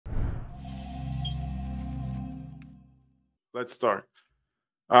let's start.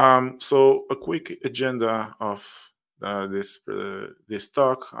 So a quick agenda of this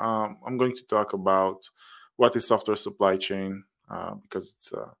talk. I'm going to talk about what is software supply chain because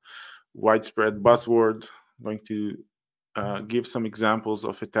it's a widespread buzzword. I'm going to give some examples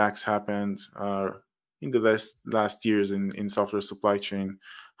of attacks happened in the last years in software supply chain,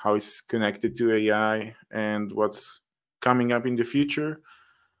 how it's connected to AI, and what's coming up in the future.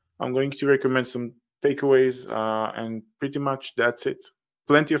 I'm going to recommend some takeaways, and pretty much that's it.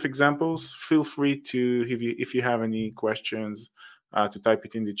 Plenty of examples. Feel free to, if you have any questions, to type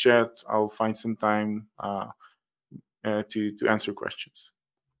it in the chat. I'll find some time to answer questions.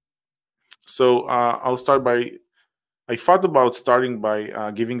 So I'll start by, I thought about starting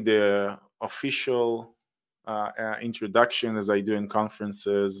by giving the official introduction as I do in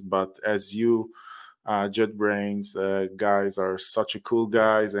conferences, but as you JetBrains guys are such a cool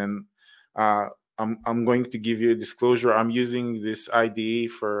guys, and I'm going to give you a disclosure. I'm using this IDE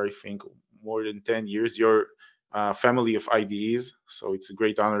for, I think, more than 10 years. Your family of IDEs, so it's a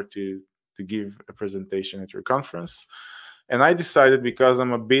great honor to give a presentation at your conference. And I decided, because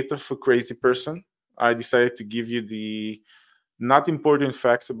I'm a bit of a crazy person, I decided to give you the not important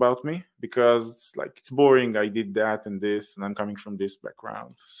facts about me, because it's like, it's boring. I did that and this, and I'm coming from this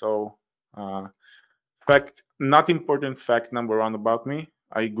background. So not important fact number one about me: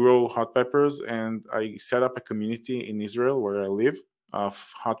 I grow hot peppers, and I set up a community in Israel where I live of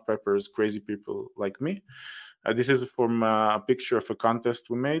hot peppers, crazy people like me. This is from a picture of a contest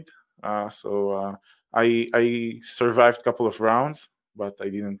we made. I survived a couple of rounds, but I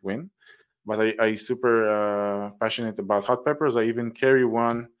didn't win. But I super passionate about hot peppers. I even carry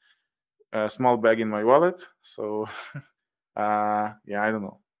one small bag in my wallet. So yeah, I don't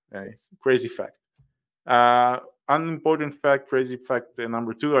know. It's a crazy fact. Unimportant fact, crazy fact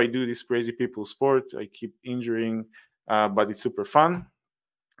number two: I do this crazy people sport. I keep injuring, but it's super fun.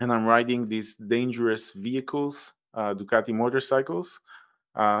 And I'm riding these dangerous vehicles, Ducati motorcycles.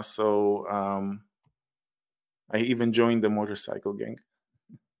 I even joined the motorcycle gang.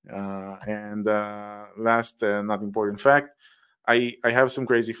 Last, not important fact: I have some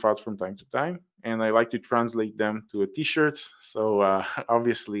crazy thoughts from time to time, and I like to translate them to t-shirts. So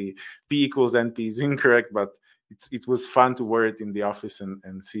obviously P equals NP is incorrect, but it was fun to wear it in the office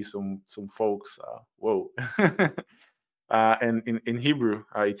and see some folks. Whoa. And in Hebrew,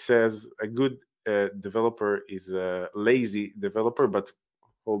 it says a good developer is a lazy developer, but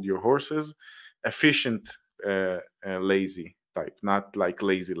hold your horses, efficient lazy type, not like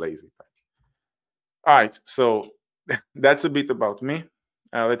lazy type. All right, so that's a bit about me.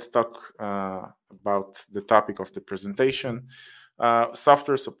 Let's talk about the topic of the presentation: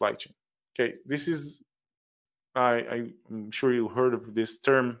 software supply chain. Okay, this is, I'm sure you heard of this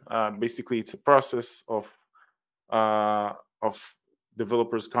term. Basically, it's a process of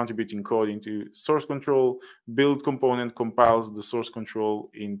developers contributing code into source control. Build component compiles the source control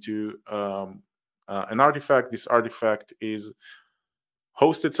into an artifact. This artifact is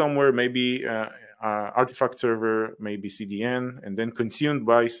hosted somewhere, maybe artifact server, maybe CDN, and then consumed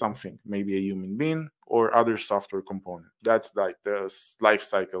by something, maybe a human being or other software component. That's like the life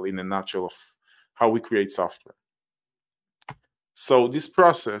cycle in a nutshell of how we create software. So this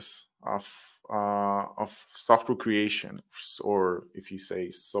process of software creation, or if you say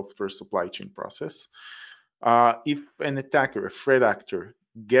software supply chain process, if an attacker, a threat actor,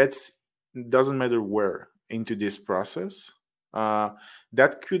 gets, doesn't matter where, into this process,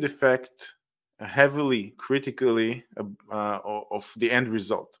 that could affect heavily, critically, of the end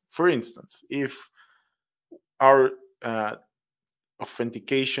result. For instance, if our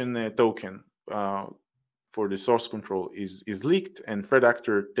authentication token for the source control is leaked and threat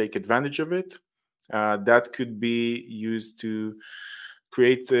actor take advantage of it, that could be used to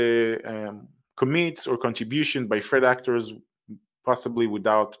create commits or contribution by threat actors, possibly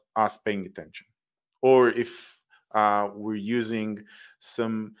without us paying attention. Or if we're using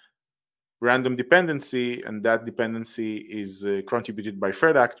some random dependency, and that dependency is contributed by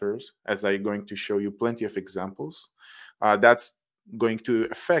threat actors, as I'm going to show you plenty of examples, that's going to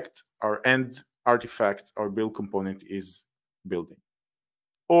affect our end artifact our build component is building.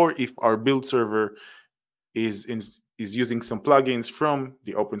 Or if our build server is using some plugins from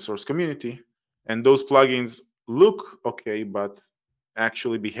the open source community, and those plugins look okay but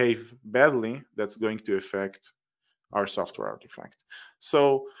actually behave badly, that's going to affect our software artifact.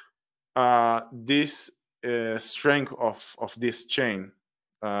 So this strength of this chain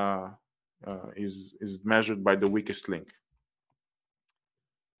is measured by the weakest link.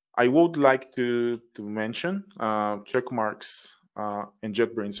 I would like to mention Checkmarx and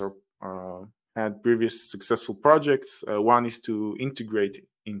JetBrains are had previous successful projects. One is to integrate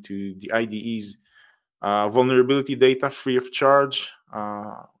into the IDE's vulnerability data free of charge.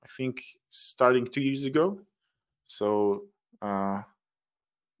 I think starting 2 years ago. So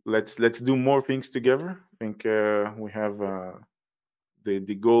let's do more things together. I think we have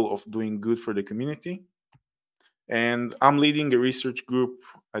the goal of doing good for the community. And I'm leading a research group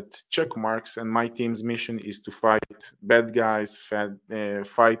at Checkmarx, and my team's mission is to fight bad guys,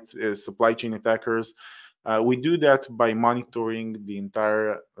 fight supply chain attackers. We do that by monitoring the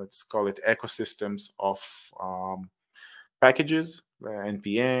entire, let's call it, ecosystems of packages,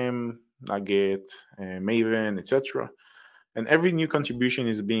 NPM, Nugget, Maven, etc. And every new contribution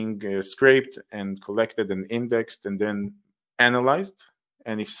is being scraped and collected and indexed and then analyzed.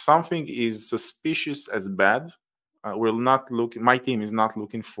 And if something is suspicious as bad, we're not looking, my team is not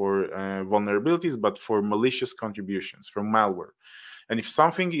looking for vulnerabilities, but for malicious contributions from malware. And if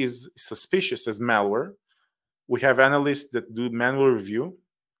something is suspicious as malware, we have analysts that do manual review.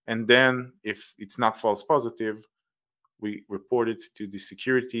 And then if it's not false positive, we report it to the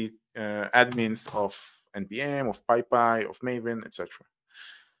security admins of NPM, of PyPy, of Maven, etc.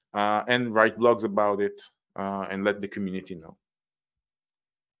 And write blogs about it and let the community know.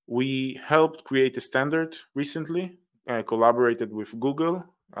 We helped create a standard recently, collaborated with Google.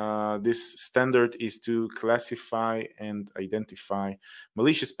 This standard is to classify and identify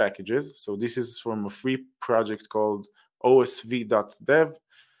malicious packages. So this is from a free project called osv.dev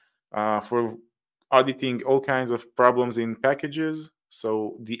for auditing all kinds of problems in packages.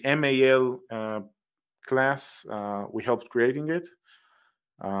 So the MAL class, we helped creating it.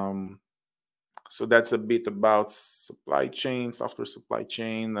 So that's a bit about supply chain, software supply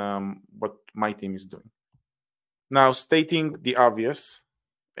chain, what my team is doing. Now, stating the obvious,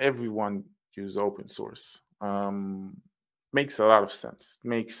 everyone uses open source. Makes a lot of sense.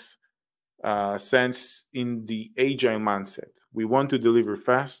 Makes sense in the agile mindset. We want to deliver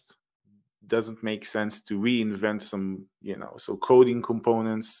fast. Doesn't make sense to reinvent some, so coding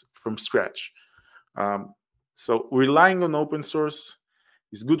components from scratch. So relying on open source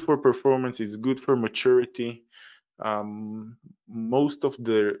is good for performance, it's good for maturity. Most of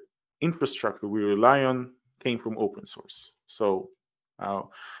the infrastructure we rely on came from open source. So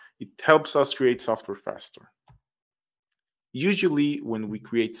it helps us create software faster. Usually when we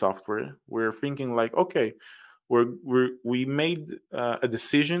create software, we're thinking like, okay, we made a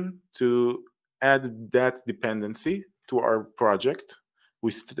decision to add that dependency to our project.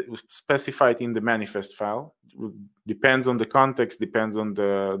 We specify it in the manifest file. Depends on the context, depends on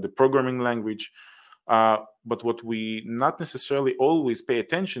the programming language. But what we not necessarily always pay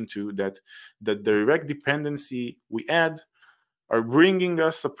attention to, that the direct dependency we add are bringing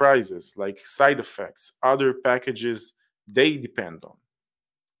us surprises like side effects, other packages they depend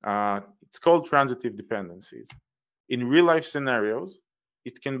on. It's called transitive dependencies. In real life scenarios,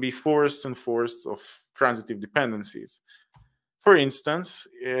 it can be forests and forests of transitive dependencies. For instance,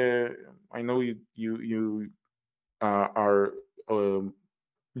 I know you are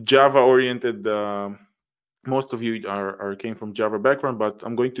Java-oriented. Most of you came from Java background, but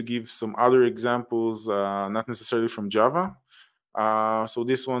I'm going to give some other examples, not necessarily from Java. So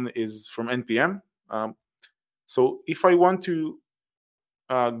this one is from NPM. So if I want to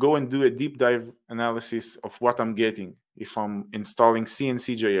go and do a deep dive analysis of what I'm getting, if I'm installing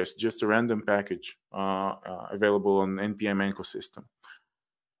CNC.js, just a random package available on NPM ecosystem,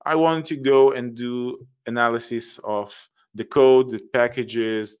 I want to go and do analysis of the code, the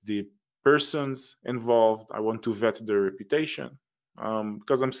packages, the persons involved. I want to vet their reputation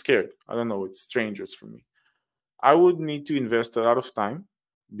because I'm scared. I don't know, it's strangers for me. I would need to invest a lot of time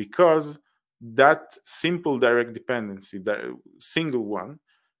because that simple direct dependency, that single one,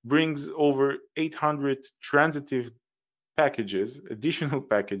 brings over 800 transitive packages, additional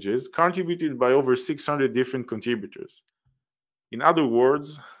packages, contributed by over 600 different contributors. In other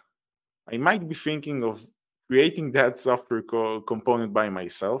words, I might be thinking of creating that software component by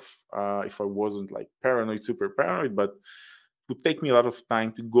myself if I wasn't like paranoid, super paranoid, but it would take me a lot of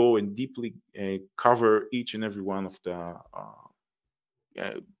time to go and deeply cover each and every one of the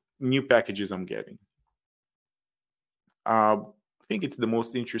new packages I'm getting. I think it's the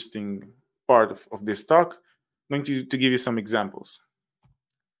most interesting part of this talk. I'm going to give you some examples.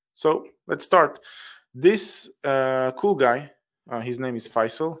 So let's start. This cool guy, his name is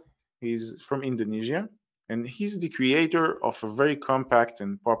Faisal. He's from Indonesia, and he's the creator of a very compact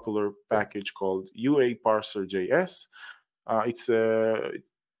and popular package called UA Parser.js. It's a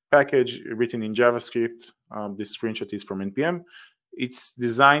package written in JavaScript. This screenshot is from NPM. It's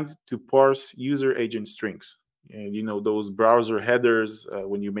designed to parse user agent strings. you know, those browser headers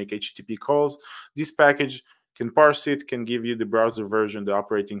when you make HTTP calls. This package can parse it, can give you the browser version, the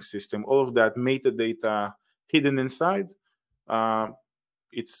operating system, all of that metadata hidden inside.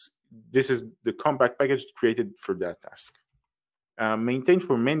 This is the compact package created for that task. Maintained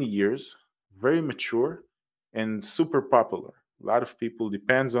for many years, very mature, and super popular. A lot of people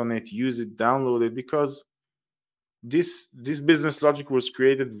depends on it, use it, download it, because this business logic was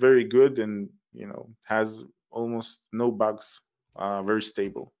created very good, and you know, has almost no bugs, very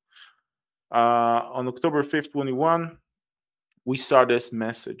stable. On October 5th, 21, we saw this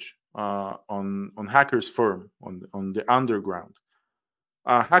message on Hackers Forum, on the underground.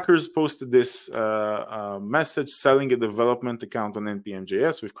 Hackers posted this message selling a development account on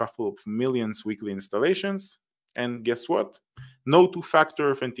npm.js with a couple of millions weekly installations. And guess what? No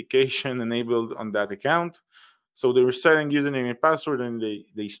two-factor authentication enabled on that account. So they were selling username and password, and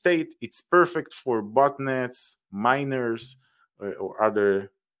they state it's perfect for botnets, miners, or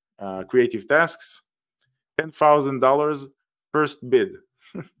other creative tasks. $10,000 first bid.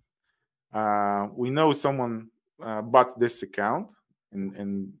 We know someone bought this account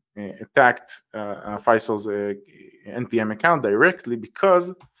and attacked Faisal's NPM account directly,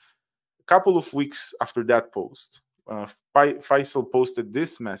 because a couple of weeks after that post, Faisal posted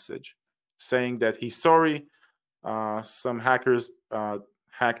this message saying that he's sorry. Some hackers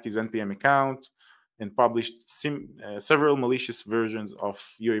hacked his NPM account and published several malicious versions of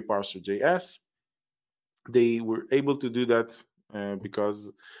UE parser.js. They were able to do that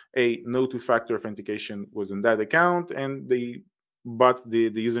because no two-factor authentication was in that account, and they bought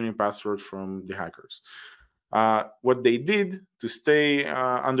the username password from the hackers. What they did to stay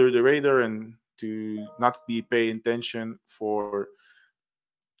under the radar and to not be paying attention for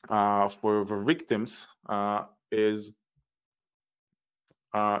the victims is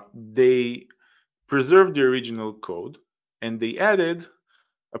they preserved the original code, and they added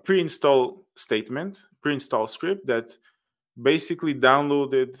a pre-install statement, pre-install script that basically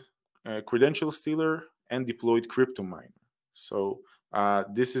downloaded credential stealer and deployed crypto miner. So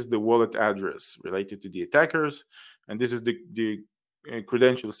this is the wallet address related to the attackers, and this is the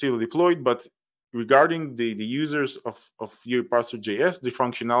credential stealer deployed. But regarding the users of your parser.js, the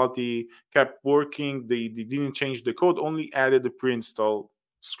functionality kept working. They didn't change the code, only added the pre-install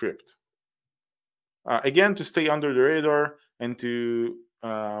script. Again, to stay under the radar and to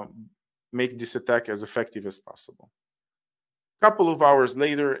make this attack as effective as possible. A couple of hours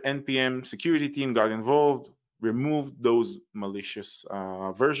later, NPM security team got involved, removed those malicious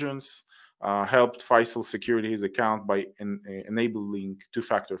versions, helped Faisal secure his account by enabling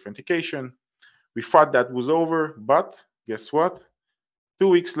two-factor authentication. We thought that was over, but guess what? 2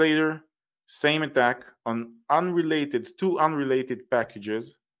 weeks later, same attack on two unrelated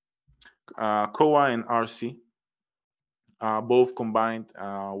packages, Koa and RC, both combined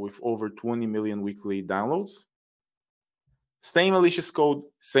with over 20 million weekly downloads. Same malicious code,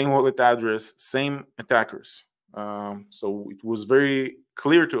 same wallet address, same attackers. So it was very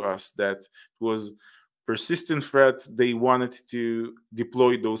clear to us that it was persistent threat. They wanted to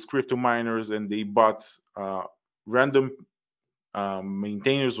deploy those crypto miners, and they bought random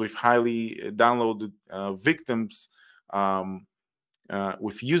maintainers with highly downloaded victims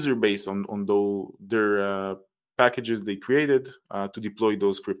with user base on their packages they created to deploy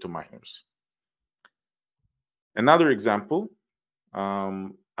those crypto miners. Another example,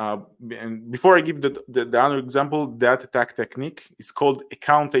 and before I give the other example, that attack technique is called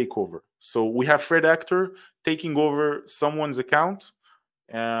account takeover. So we have threat actor taking over someone's account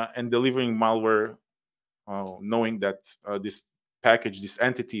and delivering malware, knowing that this package, this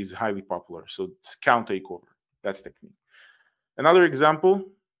entity is highly popular. So it's account takeover. That's technique. Another example,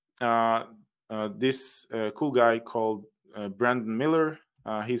 this cool guy called Brandon Miller.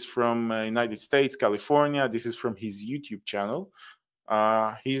 He's from United States, California. This is from his YouTube channel.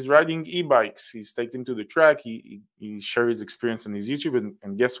 He's riding e-bikes. He's taken to the track. He shares his experience on his YouTube.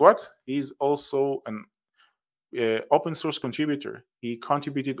 And guess what? He's also an open source contributor. He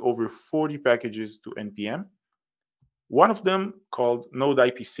contributed over 40 packages to NPM. One of them called Node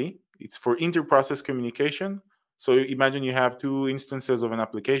IPC. It's for inter-process communication. So imagine you have two instances of an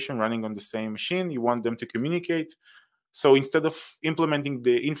application running on the same machine. You want them to communicate. So instead of implementing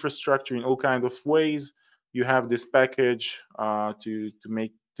the infrastructure in all kinds of ways, you have this package to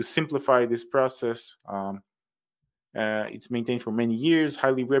simplify this process. It's maintained for many years,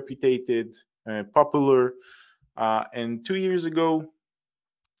 highly reputed, popular. And 2 years ago,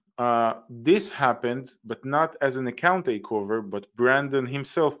 this happened, but not as an account takeover, but Brandon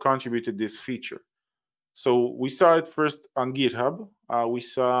himself contributed this feature. So we saw it first on GitHub. We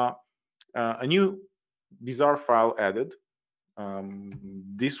saw a new bizarre file added.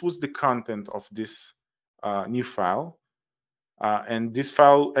 This was the content of this new file. And this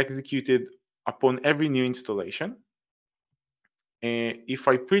file executed upon every new installation. If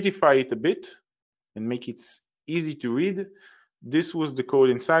I prettify it a bit and make it easy to read, this was the code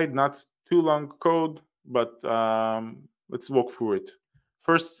inside. Not too long code, but let's walk through it.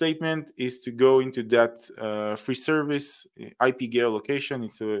 First statement is to go into that free service, IP geolocation.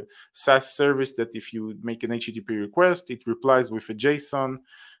 It's a SaaS service that if you make an HTTP request, it replies with a JSON,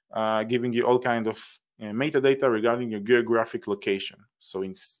 giving you all kind of metadata regarding your geographic location. So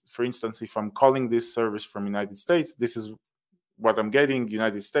for instance, if I'm calling this service from United States, this is what I'm getting,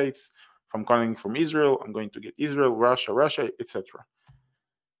 United States. If I'm calling from Israel, I'm going to get Israel, Russia, etc.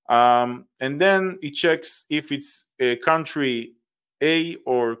 And then it checks if it's a country A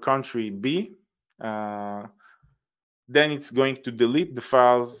or country B. Then it's going to delete the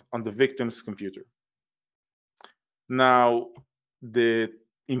files on the victim's computer. Now, the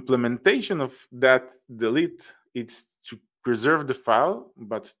implementation of that delete, it's to preserve the file,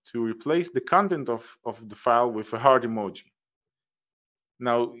 but to replace the content of the file with a heart emoji.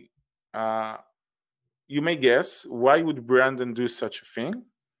 Now, you may guess, why would Brandon do such a thing?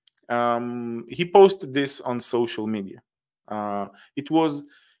 He posted this on social media. It was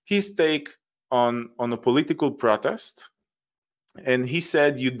his take on a political protest. And he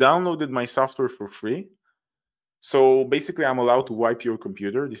said, you downloaded my software for free. So basically, I'm allowed to wipe your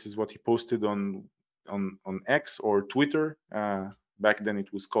computer. This is what he posted on X or Twitter. Back then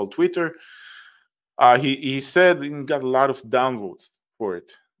it was called Twitter. He said he got a lot of downvotes for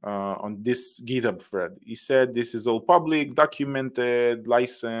it on this GitHub thread. He said this is all public, documented,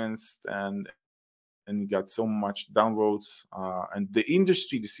 licensed, and he got so much downvotes. And the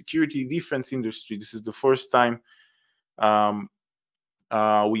industry, the security defense industry, this is the first time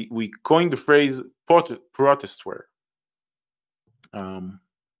we coined the phrase protestware.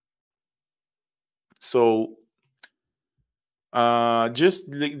 So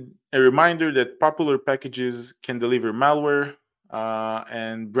just a reminder that popular packages can deliver malware,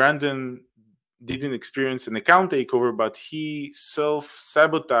 and Brandon didn't experience an account takeover, but he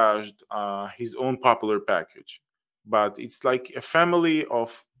self-sabotaged his own popular package. But it's like a family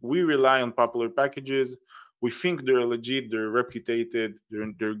of, we rely on popular packages. We think they're legit, they're reputed,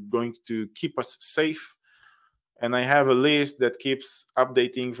 they're going to keep us safe. And I have a list that keeps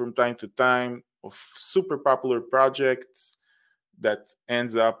updating from time to time of super popular projects that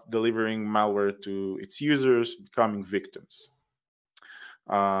ends up delivering malware to its users, becoming victims.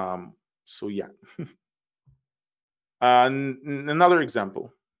 So yeah. Another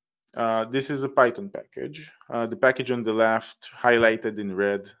example. This is a Python package. The package on the left, highlighted in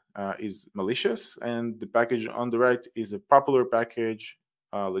red, is malicious, and the package on the right is a popular package,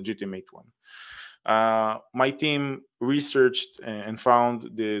 legitimate one. My team researched and found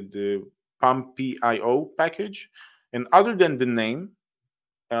the PumpIO package, and other than the name,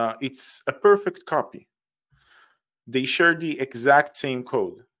 it's a perfect copy. They share the exact same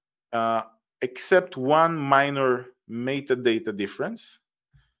code, except one minor metadata difference.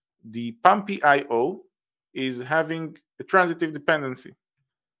 The PumpIO is having a transitive dependency,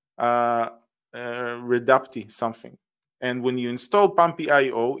 Redupty something. And when you install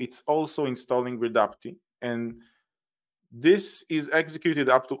PumpIO, it's also installing Redupty. And this is executed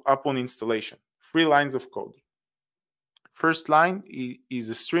upon installation. 3 lines of code. First line is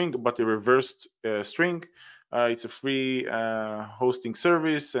a string, but a reversed string. It's a free hosting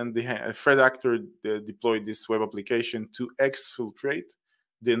service, and the threat actor deployed this web application to exfiltrate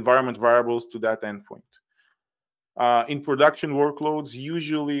the environment variables to that endpoint. In production workloads,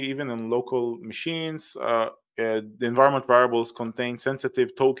 usually even on local machines, the environment variables contain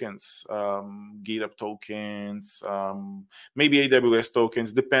sensitive tokens, GitHub tokens, maybe AWS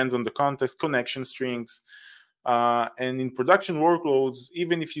tokens, depends on the context, connection strings. And in production workloads,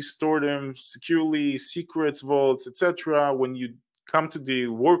 even if you store them securely, secrets, vaults, etc., when you come to the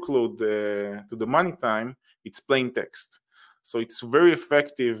workload, to the money time, it's plain text. So it's very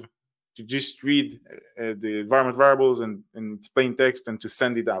effective to just read the environment variables and it's plain text and to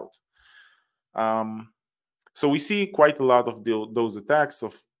send it out. So we see quite a lot of those attacks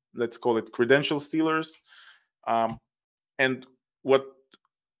of, let's call it, credential stealers. And what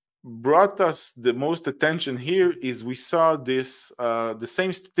brought us the most attention here is we saw this, the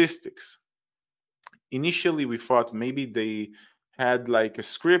same statistics. Initially, we thought maybe they had like a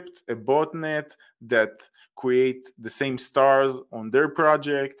script, a botnet that create the same stars on their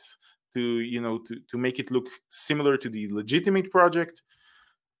projects to make it look similar to the legitimate project.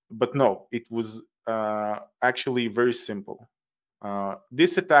 But no, it was actually very simple.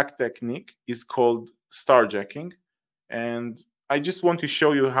 This attack technique is called starjacking, and I just want to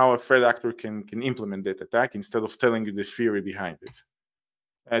show you how a threat actor can implement that attack instead of telling you the theory behind it.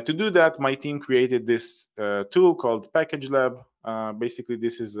 To do that, my team created this tool called Package Lab. Basically,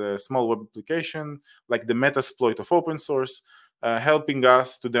 this is a small web application like the Metasploit of open source, helping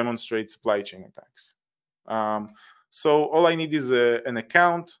us to demonstrate supply chain attacks. So all I need is an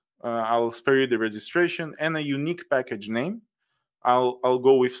account. I'll spare you the registration and a unique package name. I'll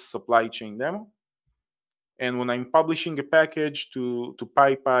go with supply chain demo. And when I'm publishing a package to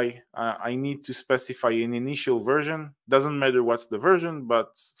PyPy, I need to specify an initial version. Doesn't matter what's the version, but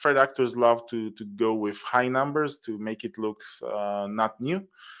threat actors love to go with high numbers to make it look not new.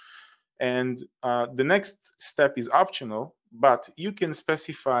 And the next step is optional, but you can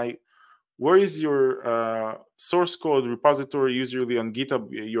specify where is your source code repository, usually on GitHub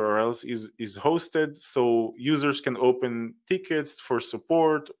URLs, is hosted, so users can open tickets for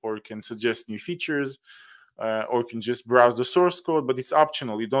support or can suggest new features. Or can just browse the source code, but it's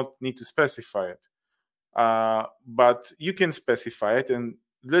optional. You don't need to specify it. But you can specify it, and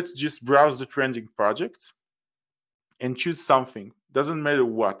let's just browse the trending projects and choose something. Doesn't matter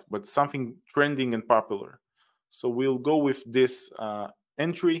what, but something trending and popular. So we'll go with this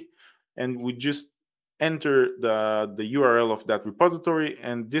entry, and we just enter the URL of that repository.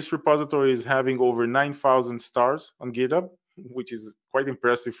 And this repository is having over 9,000 stars on GitHub, which is quite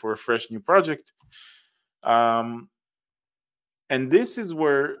impressive for a fresh new project. And this is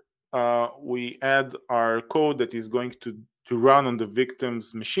where we add our code that is going to run on the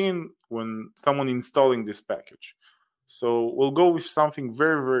victim's machine when someone installing this package. So we'll go with something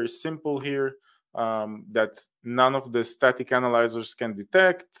very, very simple here that none of the static analyzers can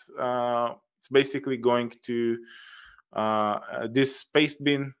detect. It's basically going to this paste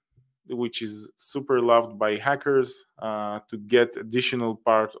bin, which is super loved by hackers to get additional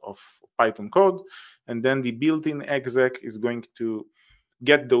part of Python code. And then the built-in exec is going to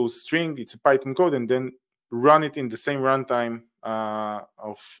get those string, it's a Python code, and then run it in the same runtime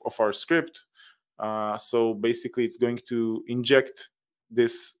of our script. So basically, it's going to inject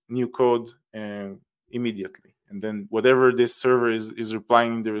this new code immediately. And then whatever this server is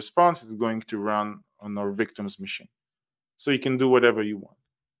replying in the response is going to run on our victim's machine. So you can do whatever you want.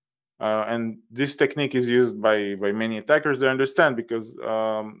 And this technique is used by many attackers. They understand because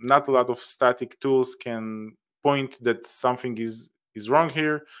not a lot of static tools can point that something is wrong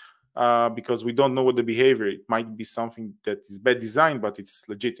here because we don't know what the behavior. It might be something that is bad design, but it's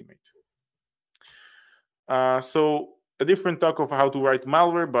legitimate. So a different talk of how to write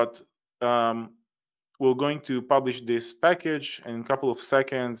malware, but we're going to publish this package in a couple of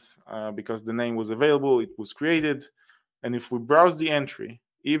seconds because the name was available, it was created. And if we browse the entry,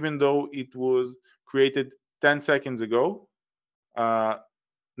 even though it was created 10 seconds ago,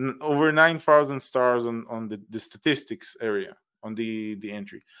 over 9,000 stars on the statistics area on the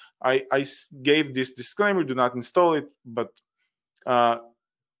entry. I gave this disclaimer, do not install it, but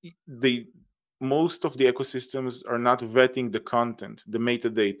most of the ecosystems are not vetting the content, the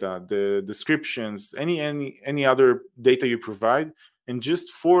metadata, the descriptions, any other data you provide, and just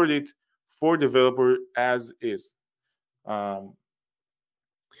forward it for developer as is.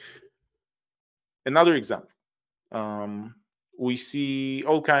 Another example, we see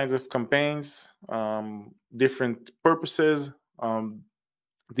all kinds of campaigns, different purposes.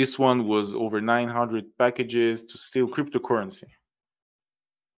 This one was over 900 packages to steal cryptocurrency.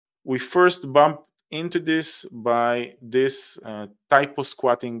 We first bumped into this by this typo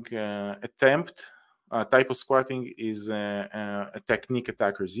squatting attempt. Typo squatting is a technique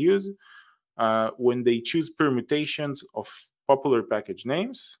attackers use when they choose permutations of popular package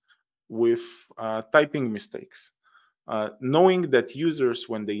names with typing mistakes. Knowing that users,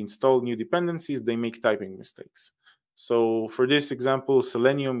 when they install new dependencies, they make typing mistakes. So for this example,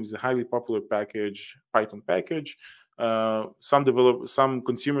 Selenium is a highly popular package, Python package. Some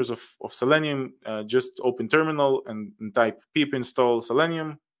consumers of Selenium just open terminal and type pip install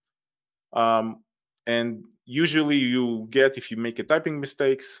Selenium. And usually you get, if you make a typing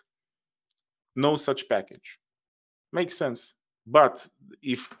mistakes, no such package. Makes sense. But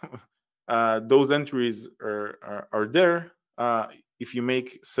if those entries are there, if you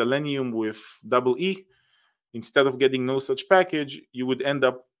make Selenium with double E, instead of getting no such package, you would end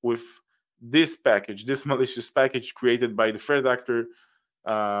up with this package, this malicious package created by the threat actor,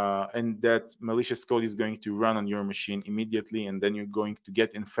 and that malicious code is going to run on your machine immediately, and then you're going to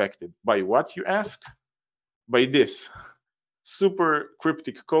get infected. By what, you ask? By this. Super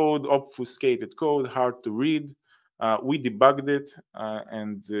cryptic code, obfuscated code, hard to read. We debugged it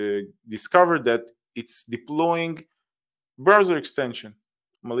and discovered that it's deploying browser extension,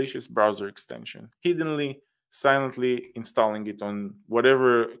 malicious browser extension, hiddenly, silently installing it on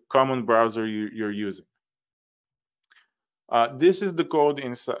whatever common browser you're using. This is the code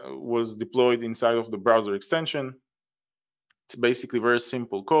was deployed inside of the browser extension. It's basically very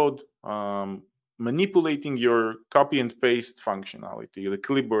simple code, manipulating your copy and paste functionality, the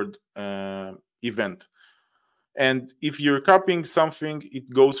clipboard event. And if you're copying something, it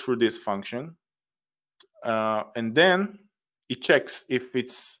goes through this function. And then it checks if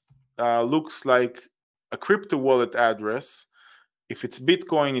it's looks like a crypto wallet address. If it's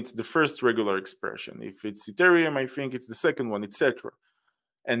Bitcoin, it's the first regular expression. If it's Ethereum, I think it's the second one, etc.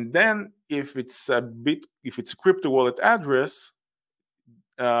 And then if it's a crypto wallet address,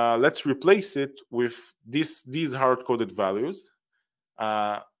 let's replace it with these hard-coded values.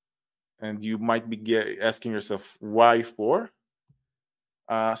 And you might be asking yourself, why for?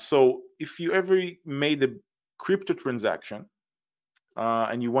 So if you ever made a crypto transaction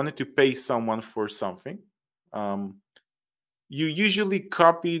and you wanted to pay someone for something, you usually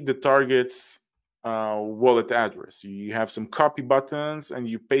copy the target's wallet address. You have some copy buttons and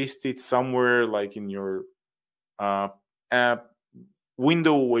you paste it somewhere like in your app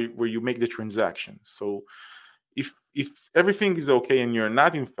window where you make the transaction. So if everything is okay and you're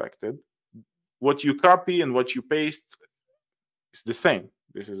not infected, what you copy and what you paste is the same.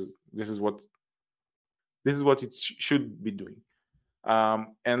 This is what it should be doing.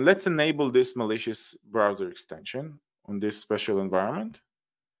 And let's enable this malicious browser extension on this special environment.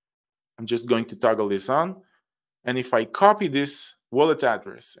 I'm just going to toggle this on. And if I copy this wallet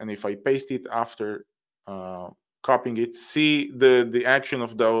address and if I paste it after copying it, see the action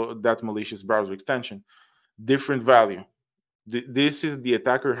of that malicious browser extension, different value. This is the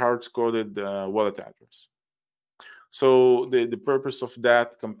attacker hard-coded wallet address. So the purpose of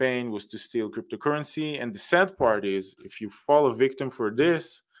that campaign was to steal cryptocurrency. And the sad part is, if you fall a victim for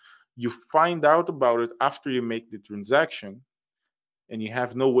this, you find out about it after you make the transaction, and you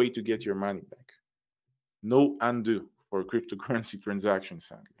have no way to get your money back. No undo for cryptocurrency transactions,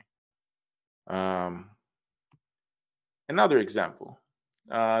 sadly. Another example.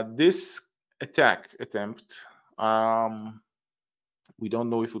 This attack attempt, we don't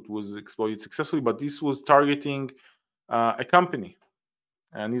know if it was exploited successfully, but this was targeting a company,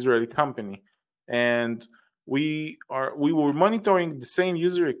 an Israeli company, and we were monitoring the same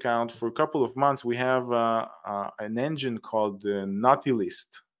user account for a couple of months. We have an engine called the Naughty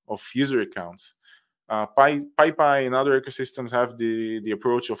List of user accounts. PyPy and other ecosystems have the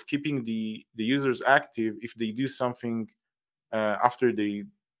approach of keeping the users active if they do something after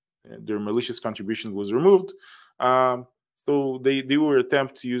their malicious contribution was removed. So they were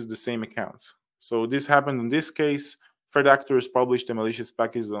attempt to use the same accounts. So this happened in this case. Threat actors published a malicious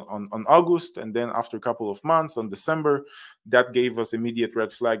package on August, and then after a couple of months, on December, that gave us immediate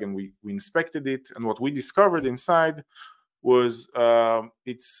red flag, and we inspected it. And what we discovered inside was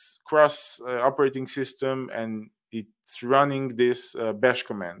its cross operating system, and it's running this bash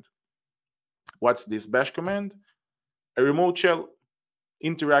command. What's this bash command? A remote shell,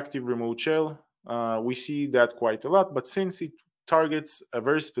 interactive remote shell. We see that quite a lot, but since it targets a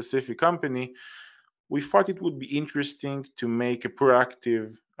very specific company, we thought it would be interesting to make a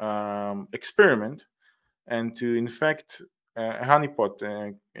proactive experiment and to infect a honeypot,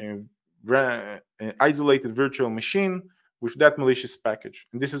 an isolated virtual machine with that malicious package.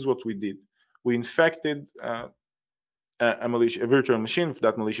 And this is what we did. We infected a virtual machine with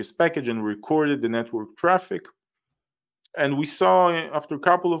that malicious package and recorded the network traffic. And we saw after a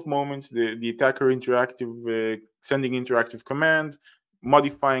couple of moments the attacker sending interactive command,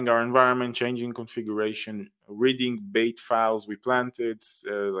 modifying our environment, changing configuration, reading bait files we planted,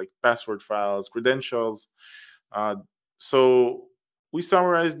 like password files, credentials. So we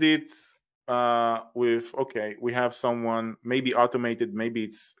summarized it with, okay, we have someone, maybe automated, maybe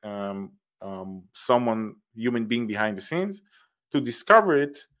it's someone, human being behind the scenes. To discover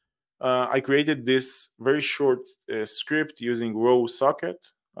it, I created this very short script using raw socket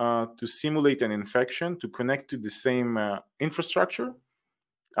to simulate an infection, to connect to the same infrastructure.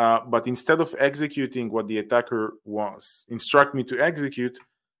 But instead of executing what the attacker instruct me to execute,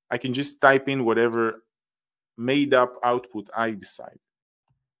 I can just type in whatever made up output I decide.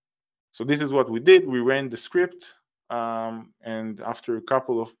 So this is what we did. We ran the script, and after a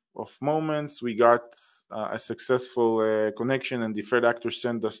couple of moments, we got a successful connection, and the threat actor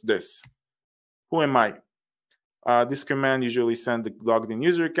sent us this. Who am I? This command usually sends the logged in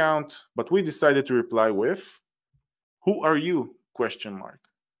user account, but we decided to reply with, who are you? ?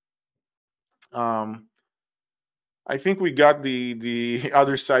 I think we got the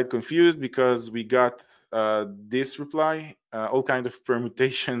other side confused because we got this reply, all kind of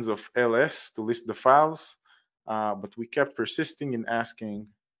permutations of ls to list the files, but we kept persisting in asking,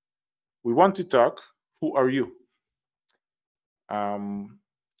 we want to talk, who are you?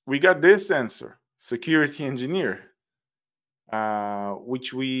 We got this answer, security engineer,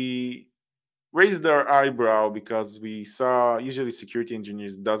 which we raised our eyebrow because we saw usually security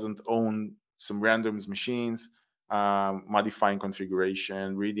engineers doesn't own some randoms machines, modifying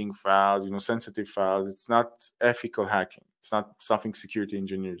configuration, reading files, sensitive files. It's not ethical hacking. It's not something security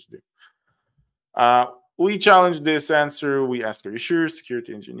engineers do. We challenged this answer. We asked, are you sure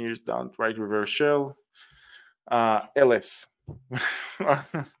security engineers don't write reverse shell? LS.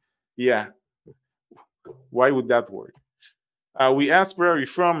 Yeah. Why would that work? We asked where are you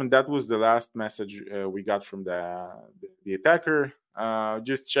from, and that was the last message we got from the attacker.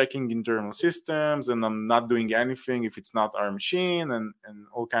 Just checking internal systems, and I'm not doing anything if it's not our machine, and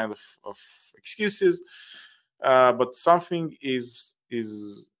all kind of excuses. But something is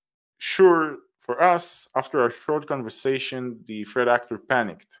sure for us. After our short conversation, the threat actor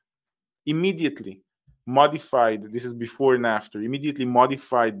panicked. Immediately modified, this is before and after, immediately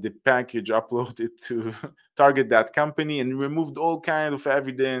modified the package uploaded to target that company and removed all kind of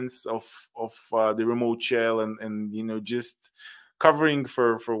evidence of the remote shell and just covering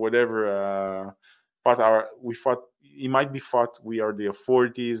for whatever we thought it might be thought we are the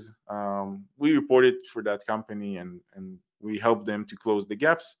authorities. We reported for that company and we helped them to close the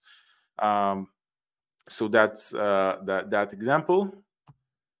gaps. So that's that example.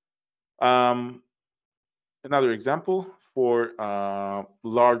 Another example for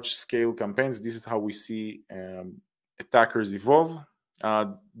large-scale campaigns. This is how we see attackers evolve.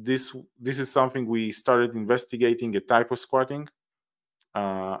 This is something we started investigating, a typo squatting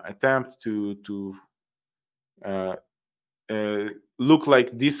attempt to look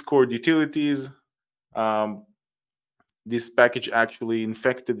like Discord utilities. This package actually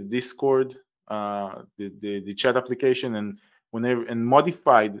infected Discord, the chat application, and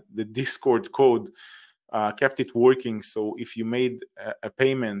modified the Discord code. Kept it working. So if you made a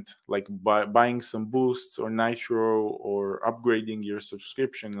payment, like buying some boosts or nitro or upgrading your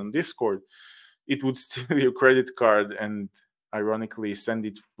subscription on Discord, it would steal your credit card and ironically send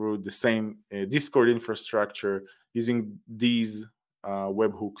it through the same Discord infrastructure using these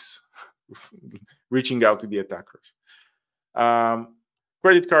webhooks, reaching out to the attackers.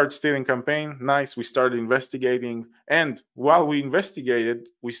 Credit card stealing campaign, nice. We started investigating, and while we investigated,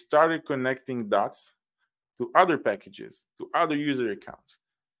 we started connecting dots to other packages, to other user accounts.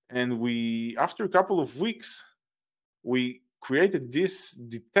 And after a couple of weeks, we created this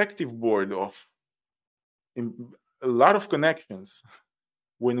detective board of a lot of connections.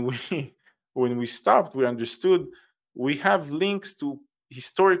 When we stopped, we understood we have links to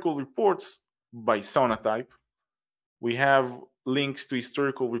historical reports by Sonatype. We have links to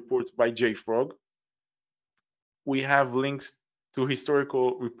historical reports by JFrog. We have links to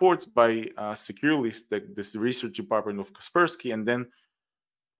historical reports by SecureList, this research department of Kaspersky, and then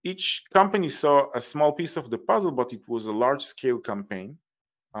each company saw a small piece of the puzzle, but it was a large-scale campaign,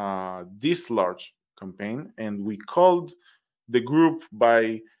 this large campaign, and we called the group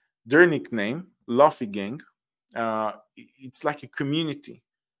by their nickname, Luffy Gang. It's like a community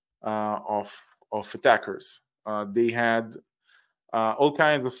of attackers. They had all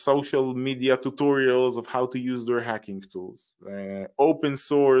kinds of social media tutorials of how to use their hacking tools, open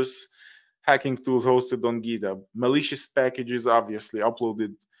source hacking tools hosted on GitHub, malicious packages obviously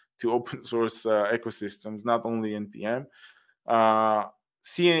uploaded to open source ecosystems, not only NPM,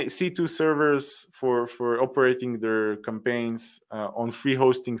 C2 servers for operating their campaigns on free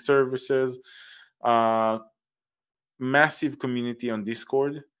hosting services, massive community on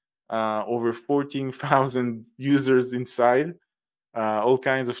Discord, over 14,000 users inside. All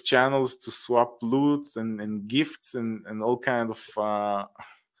kinds of channels to swap loot and gifts and all kind of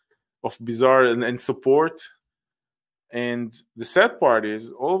bizarre and support. And the sad part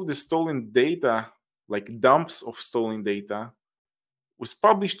is all of the stolen data, like dumps of stolen data, was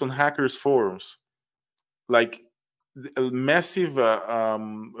published on hackers forums, like massive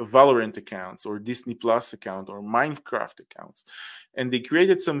Valorant accounts or Disney Plus account or Minecraft accounts. And they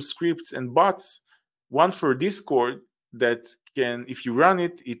created some scripts and bots, one for Discord that can, if you run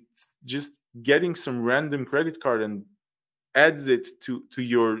it, it's just getting some random credit card and adds it to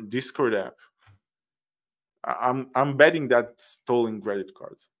your Discord app. I'm betting that's stolen credit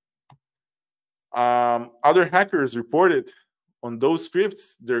cards. Other hackers reported on those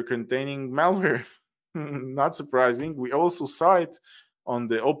scripts they're containing malware. Not surprising. We also saw it on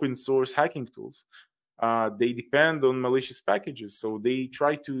the open source hacking tools. they depend on malicious packages. So they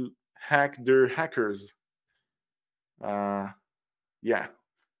try to hack their hackers. Yeah.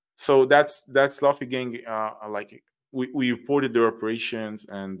 So that's Lofi Gang. Like we reported their operations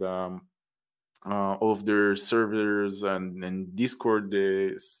and of their servers and Discord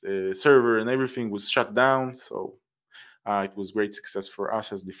server and everything was shut down. So it was great success for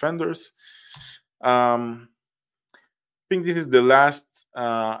us as defenders. I think this is the last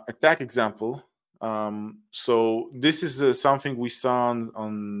attack example. So this is something we saw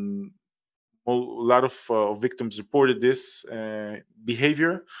on a lot of victims reported this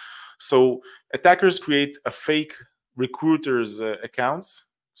behavior. So attackers create a fake recruiters accounts.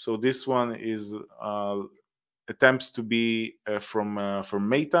 So this one is attempts to be from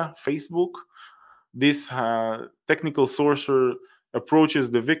Meta, Facebook. This technical sorcerer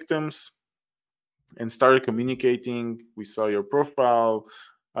approaches the victims and started communicating. We saw your profile.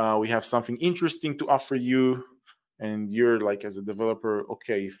 We have something interesting to offer you. And you're like, as a developer,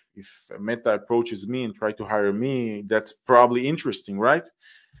 okay, if Meta approaches me and try to hire me, that's probably interesting, right?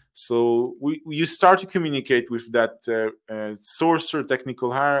 So you start to communicate with that sorcerer,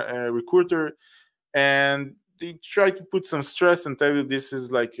 technical recruiter, and they try to put some stress and tell you this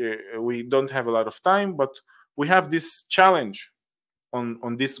is like we don't have a lot of time, but we have this challenge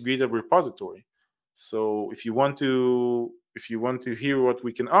on this GitHub repository. So if you want to hear what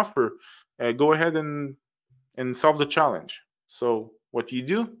we can offer, go ahead and solve the challenge. So what you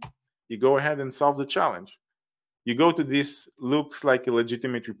do, you go ahead and solve the challenge. You go to this, looks like a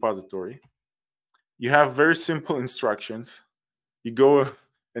legitimate repository. You have very simple instructions. You go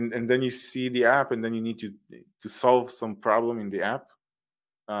and then you see the app, and then you need to solve some problem in the app.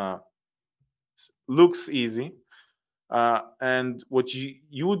 Looks easy. And what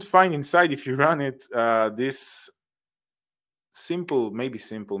you would find inside if you run it, this simple,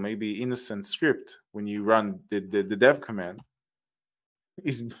 maybe innocent script, when you run the dev command,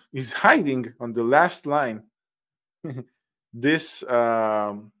 is hiding on the last line. This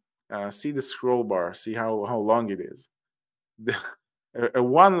see the scroll bar, see how long it is. A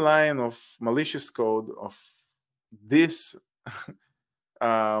one line of malicious code of this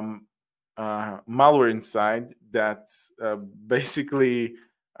malware inside that basically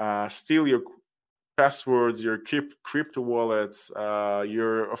steal your passwords, your crypto wallets,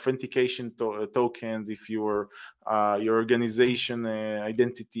 your authentication tokens, if your organization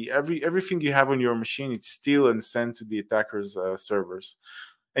identity, everything you have on your machine, it's steal and sent to the attackers' servers,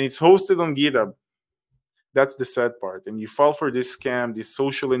 and it's hosted on GitHub. That's the sad part. And you fall for this scam, this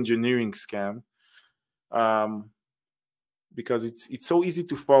social engineering scam, because it's so easy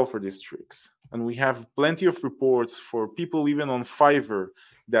to fall for these tricks. And we have plenty of reports for people even on Fiverr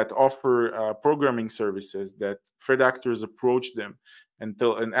that offer programming services, that threat actors approach them and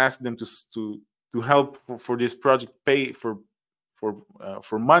ask them to help for this project, pay for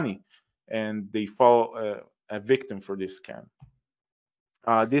money, and they fall a victim for this scam.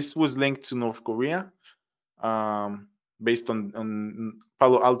 This was linked to North Korea, based on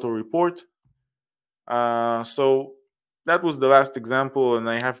Palo Alto report. So that was the last example, and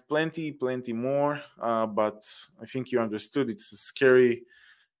I have plenty more, but I think you understood it's a scary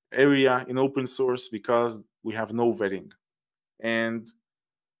area in open source because we have no vetting. And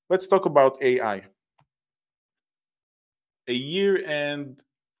let's talk about AI. A year and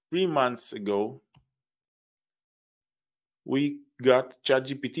 3 months ago, we got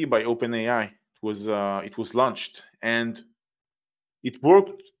ChatGPT by OpenAI. It was launched, and it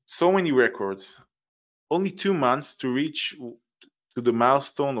broke so many records. Only 2 months to reach to the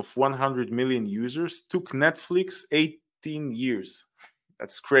milestone of 100 million users. Took Netflix 18 years.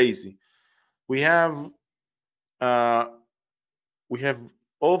 That's crazy. We have all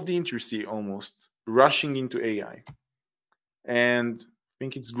of the industry almost rushing into AI, and I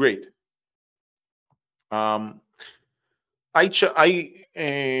think it's great. Last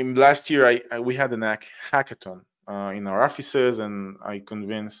year we had an hackathon in our offices, and I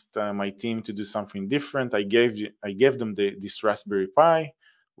convinced my team to do something different. I gave them this Raspberry Pi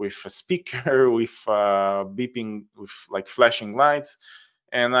with a speaker, with beeping, with like flashing lights,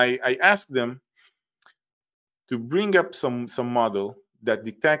 and I asked them to bring up some model that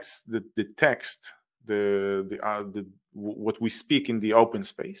detects the text, what we speak in the open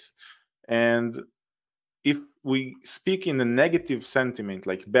space, and if we speak in a negative sentiment,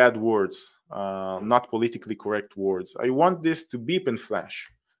 like bad words, not politically correct words, I want this to beep and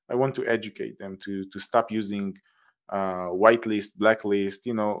flash. I want to educate them to stop using whitelist, blacklist,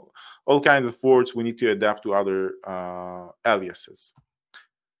 all kinds of words we need to adapt to other aliases.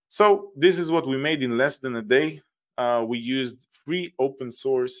 So this is what we made in less than a day. We used free open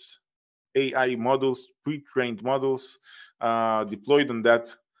source AI models, pre-trained models, deployed on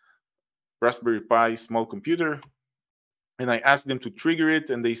that Raspberry Pi small computer. And I asked them to trigger it,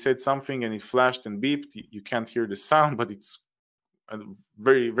 and they said something, and it flashed and beeped. You can't hear the sound, but it's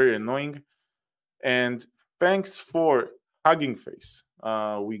very, very annoying. And thanks for Hugging Face,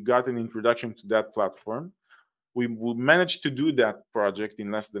 we got an introduction to that platform. We managed to do that project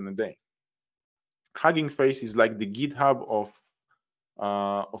in less than a day. Hugging Face is like the GitHub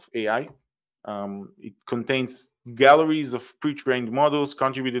of AI. It contains galleries of pre-trained models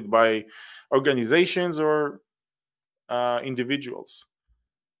contributed by organizations or individuals.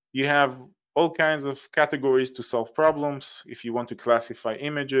 You have all kinds of categories to solve problems. If you want to classify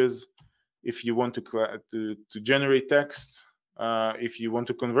images, if you want to generate text, if you want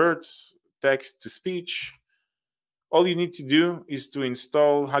to convert text to speech, all you need to do is to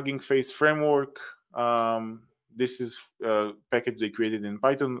install Hugging Face framework. This is a package they created in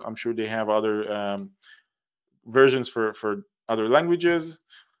Python. I'm sure they have other versions for other languages.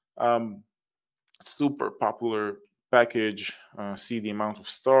 Super popular package. See the amount of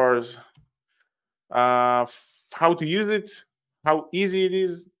stars. How to use it, how easy it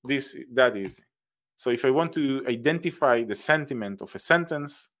is, that easy. So if I want to identify the sentiment of a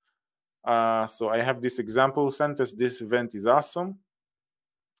sentence, so I have this example sentence, this event is awesome.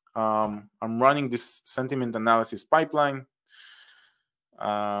 I'm running this sentiment analysis pipeline.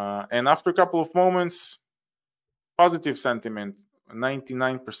 And after a couple of moments, positive sentiment,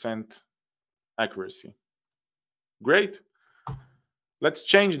 99% accuracy. Great. Let's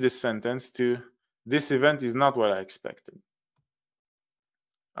change this sentence to this event is not what I expected.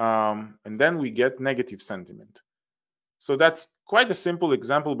 And then we get negative sentiment. So that's quite a simple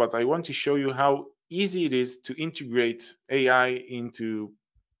example, but I want to show you how easy it is to integrate AI into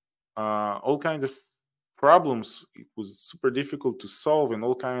all kinds of problems. It was super difficult to solve, and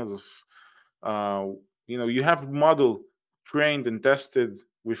all kinds of, you have model trained and tested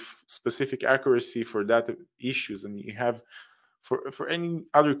with specific accuracy for that issues, and you have for any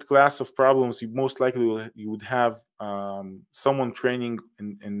other class of problems, you most likely you would have someone training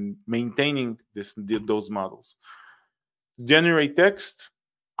and maintaining those models. Generate text.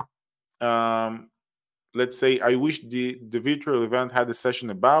 Let's say I wish the virtual event had a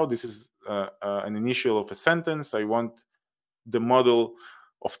session about. This is an initial of a sentence. I want the model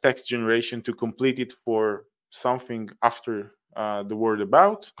of text generation to complete it for something after the word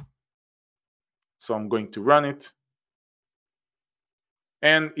about. So I'm going to run it.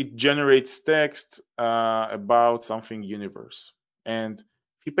 And it generates text about something universe. And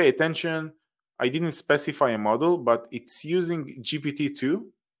if you pay attention, I didn't specify a model, but it's using GPT-2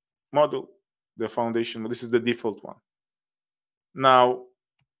 model, the foundation. This is the default one. Now,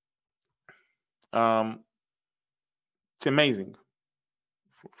 it's amazing.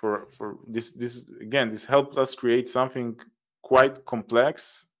 For this again, this helped us create something quite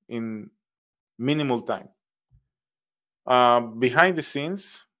complex in minimal time. Behind the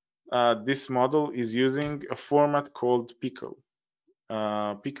scenes, this model is using a format called Pickle.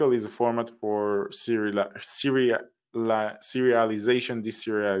 Pickle is a format for serialization,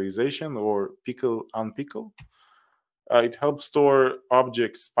 deserialization, or pickle unpickle. It helps store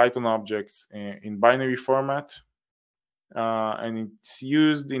objects, Python objects, in binary format. And it's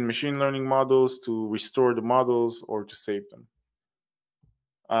used in machine learning models to restore the models or to save them.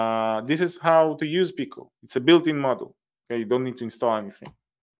 This is how to use Pickle. It's a built-in model. Okay, you don't need to install anything.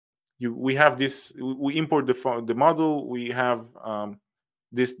 We have this. We import the model. We have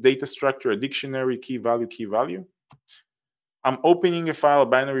this data structure, a dictionary, key value. I'm opening a file, a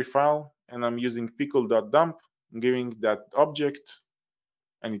binary file, and I'm using pickle.dump. I'm giving that object,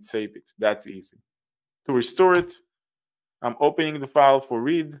 and it saves it. That's easy. To restore it, I'm opening the file for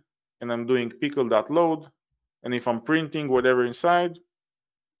read, and I'm doing pickle.load. And if I'm printing whatever inside,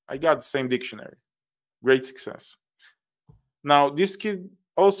 I got the same dictionary. Great success. Now, this could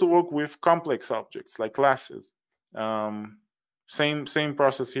also work with complex objects like classes. Same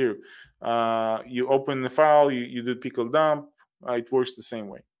process here. You open the file, you do pickle dump. It works the same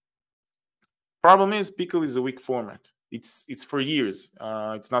way. Problem is, Pickle is a weak format. It's for years.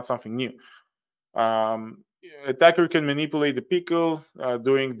 It's not something new. Attacker can manipulate the pickle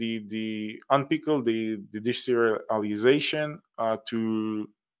during the unpickle, the deserialization to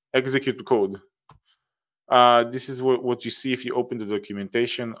execute the code. This is what you see if you open the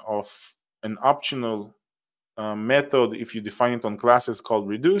documentation of an optional method. If you define it on classes called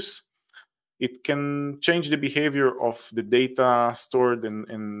reduce, it can change the behavior of the data stored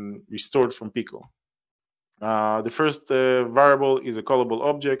and restored from Pickle. The first variable is a callable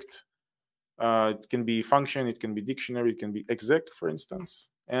object. It can be function, it can be dictionary, it can be exec, for instance.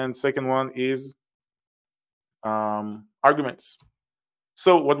 and second one is arguments.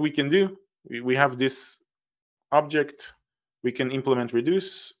 So what we can do, we have this object, we can implement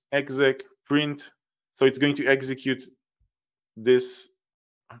reduce, exec, print. So it's going to execute this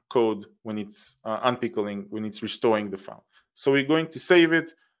code when it's unpickling, when it's restoring the file. So we're going to save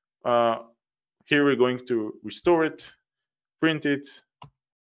it. Here we're going to restore it, print it,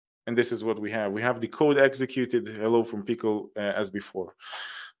 and this is what we have. We have the code executed, hello from pickle, as before.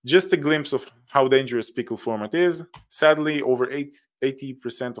 Just a glimpse of how dangerous pickle format is. Sadly, over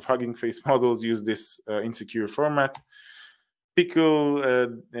 80% of Hugging Face models use this insecure format. Pickle,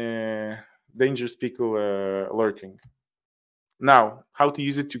 dangerous pickle lurking. Now, how to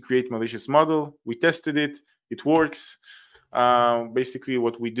use it to create malicious model? We tested it. It works. Basically,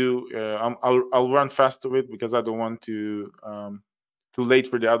 what we do, I'll run fast to it because I don't want to too late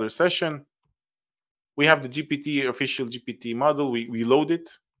for the other session. We have the GPT, official GPT model. We load it,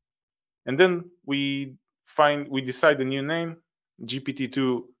 and then we decide a new name,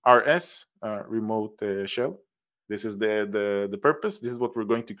 GPT-2 RS, remote shell. This is the purpose. This is what we're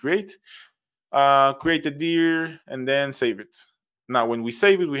going to create. Create a dir and then save it. Now, when we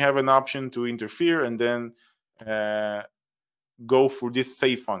save it, we have an option to interfere and then go for this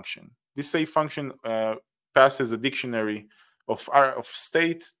save function. This save function passes a dictionary of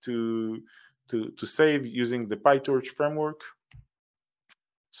state to save using the PyTorch framework.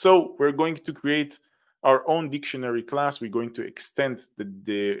 So we're going to create our own dictionary class. We're going to extend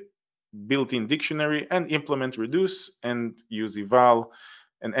the built-in dictionary and implement reduce and use eval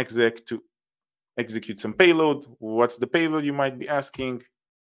and exec to execute some payload. What's the payload, you might be asking?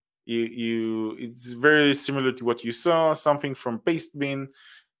 It's very similar to what you saw. Something from pastebin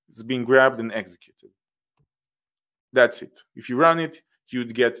is being grabbed and executed. That's it. If you run it,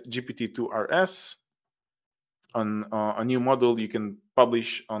 you'd get GPT-2 RS on a new model you can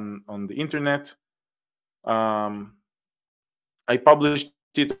publish on the internet. I published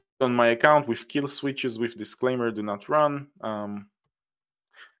it on my account with kill switches with disclaimer, do not run.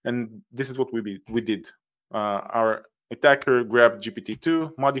 And this is what we did. Our attacker grabbed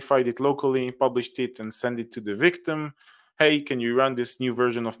GPT-2, modified it locally, published it, and sent it to the victim. Hey, can you run this new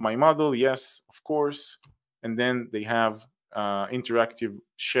version of my model? Yes, of course. And then they have interactive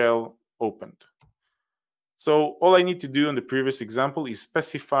shell opened. So all I need to do in the previous example is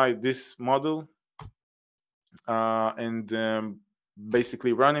specify this model and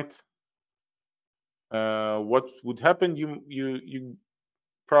basically run it. What would happen? You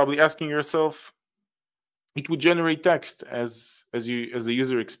probably asking yourself, it would generate text as the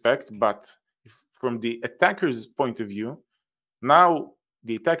user expect, but from the attacker's point of view, now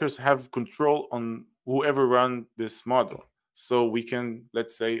the attackers have control on whoever run this model. So we can,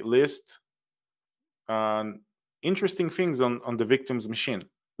 let's say, list interesting things on the victim's machine,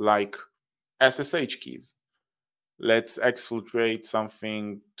 like SSH keys. Let's exfiltrate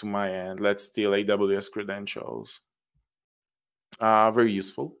something to my end. Let's steal AWS credentials. Very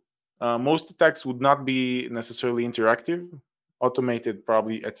useful. Most attacks would not be necessarily interactive, automated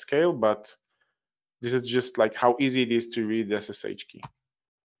probably at scale, but this is just like how easy it is to read the SSH key.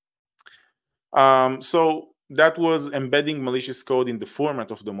 So that was embedding malicious code in the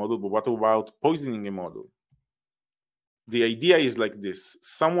format of the model, but what about poisoning a model? The idea is like this.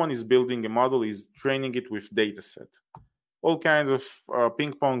 Someone is building a model, is training it with data set. All kinds of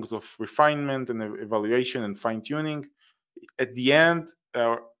ping pongs of refinement and evaluation and fine-tuning. At the end,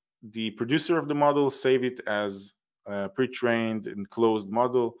 the producer of the model save it as a pre-trained and closed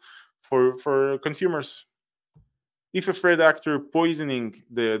model for consumers. If a threat actor poisoning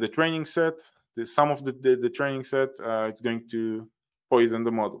the training set, the sum of the training set, it's going to poison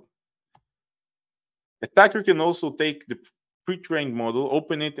the model. Attacker can also take the pre-trained model,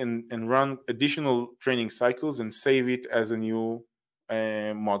 open it, and run additional training cycles and save it as a new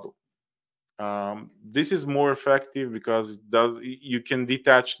model. This is more effective because you can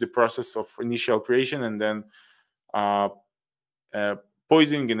detach the process of initial creation and then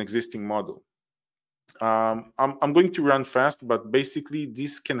poisoning an existing model. I'm going to run fast, but basically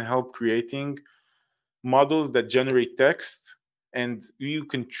this can help creating models that generate text, and you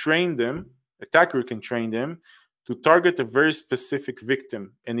can train them, attacker can train them to target a very specific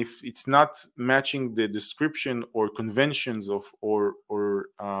victim. And if it's not matching the description or conventions of or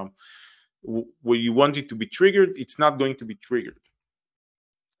where you want it to be triggered, it's not going to be triggered.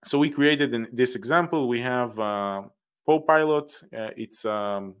 So we created in this example, we have Copilot. It's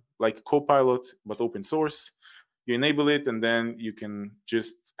like Copilot, but open source. You enable it, and then you can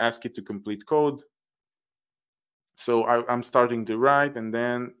just ask it to complete code. So I'm starting to write, and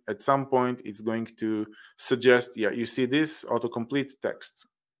then at some point, it's going to suggest, yeah, you see this autocomplete text.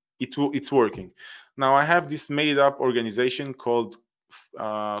 it's working. Now I have this made up organization called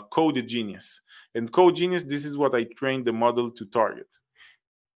Code Genius, and Code Genius, this is what I trained the model to target.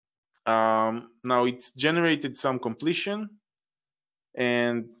 Now it's generated some completion,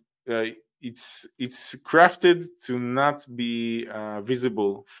 and it's crafted to not be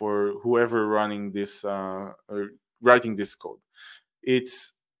visible for whoever running this or writing this code.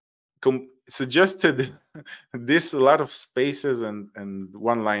 It's suggested this a lot of spaces and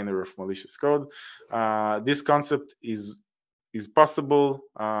one liner of malicious code. This concept is possible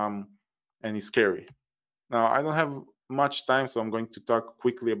and is scary. Now I don't have much time, so I'm going to talk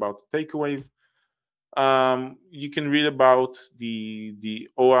quickly about the takeaways. You can read about the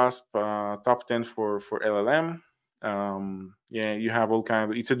OWASP top 10 for LLM. Yeah, you have all kind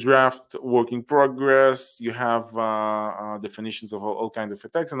of, it's a draft, work in progress. You have definitions of all kinds of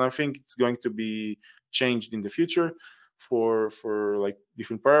attacks, and I think it's going to be changed in the future for like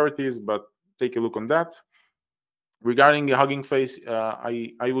different priorities, but take a look on that. Regarding a Hugging Face,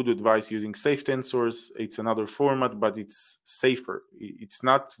 I would advise using safe tensors. It's another format, but it's safer. It's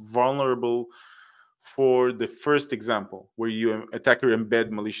not vulnerable for the first example, where you attacker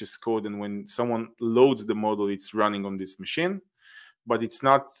embed malicious code, and when someone loads the model, it's running on this machine. But it's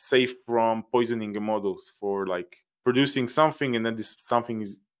not safe from poisoning the models for like producing something, and then this something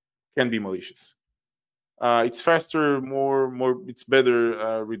can be malicious. It's faster, it's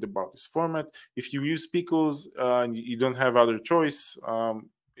better. Read about this format. If you use Pickles and you don't have other choice,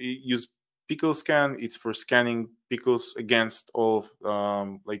 use Pickle Scan. It's for scanning Pickles against all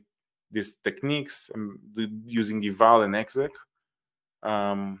like these techniques, using eval and exec.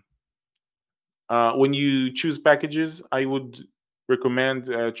 When you choose packages, I would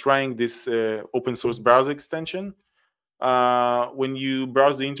recommend trying this open source browser extension. When you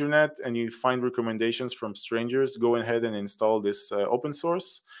browse the internet and you find recommendations from strangers, go ahead and install this open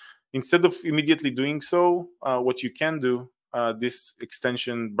source. Instead of immediately doing so, what you can do, this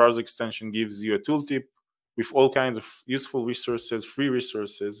browser extension gives you a tooltip with all kinds of useful resources, free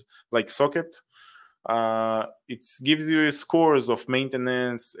resources like Socket. It gives you scores of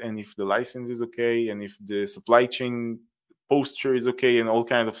maintenance, and if the license is okay, and if the supply chain posture is okay, and all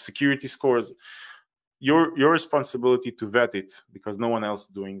kinds of security scores. Your responsibility to vet it, because no one else is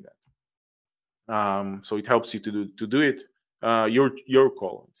doing that. So it helps you to do it. Your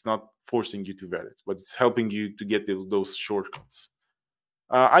call. It's not forcing you to vet it, but it's helping you to get those shortcuts.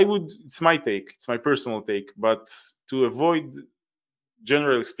 It's my take. It's my personal take. But to avoid,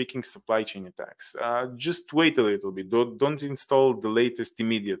 generally speaking, supply chain attacks, just wait a little bit. Don't install the latest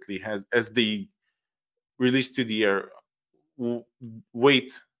immediately as they release to the air.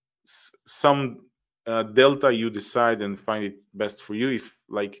 Wait some delta you decide and find it best for you. If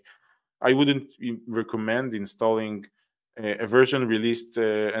like, I wouldn't recommend installing a version released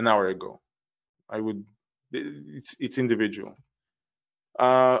an hour ago. It's individual.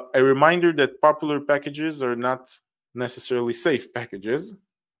 A reminder that popular packages are not necessarily safe packages,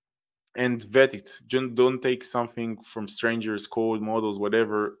 and vet it. Don't take something from strangers, code models,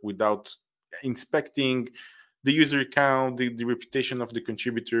 whatever, without inspecting the user account, the reputation of the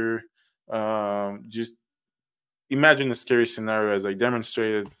contributor. Just imagine a scary scenario as I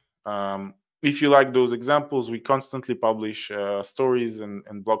demonstrated. If you like those examples, we constantly publish stories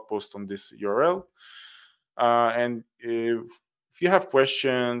and blog posts on this URL. And if you have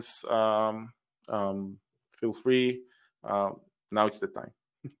questions, feel free. Now it's the time.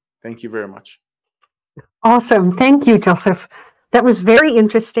 Thank you very much. Awesome. Thank you, Jossef. That was very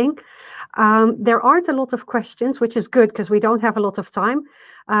interesting. There aren't a lot of questions, which is good because we don't have a lot of time.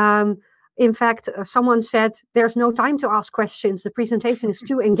 In fact, someone said there's no time to ask questions. The presentation is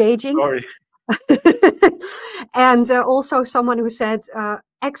too engaging. Sorry. And also someone who said,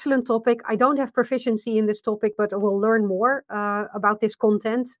 excellent topic. I don't have proficiency in this topic, but I will learn more about this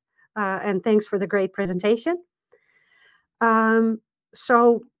content. And thanks for the great presentation.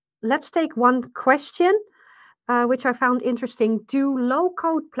 So let's take one question, which I found interesting. Do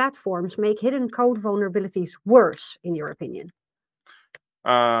low-code platforms make hidden code vulnerabilities worse, in your opinion?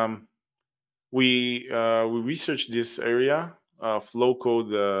 We researched this area of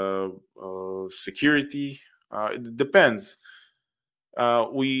low-code security. It depends.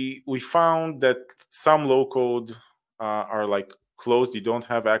 We found that some low-code are like closed. You don't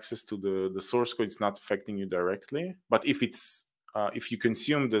have access to the source code. It's not affecting you directly. But if you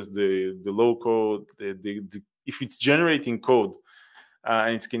consume the low code, if it's generating code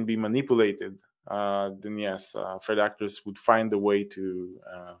and it can be manipulated, then yes, threat actors would find a way to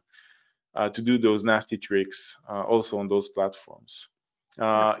do those nasty tricks also on those platforms.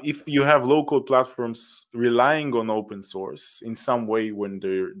 If you have local platforms relying on open source in some way when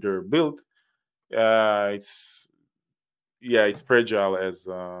they're built, it's fragile as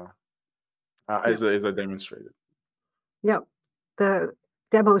I demonstrated. Yeah, the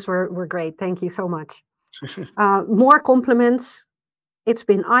demos were great. Thank you so much. More compliments. It's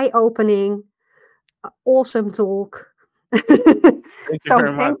been eye-opening. Awesome talk. Thank you So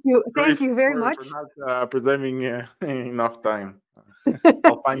very much. thank you very much. For not preserving enough time.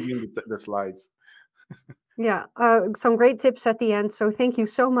 I'll find you in the slides. Yeah, some great tips at the end. So thank you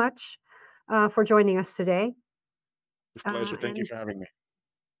so much for joining us today. With pleasure. Thank you for having me.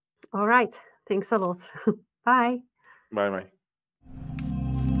 All right. Thanks a lot. Bye. Bye-bye.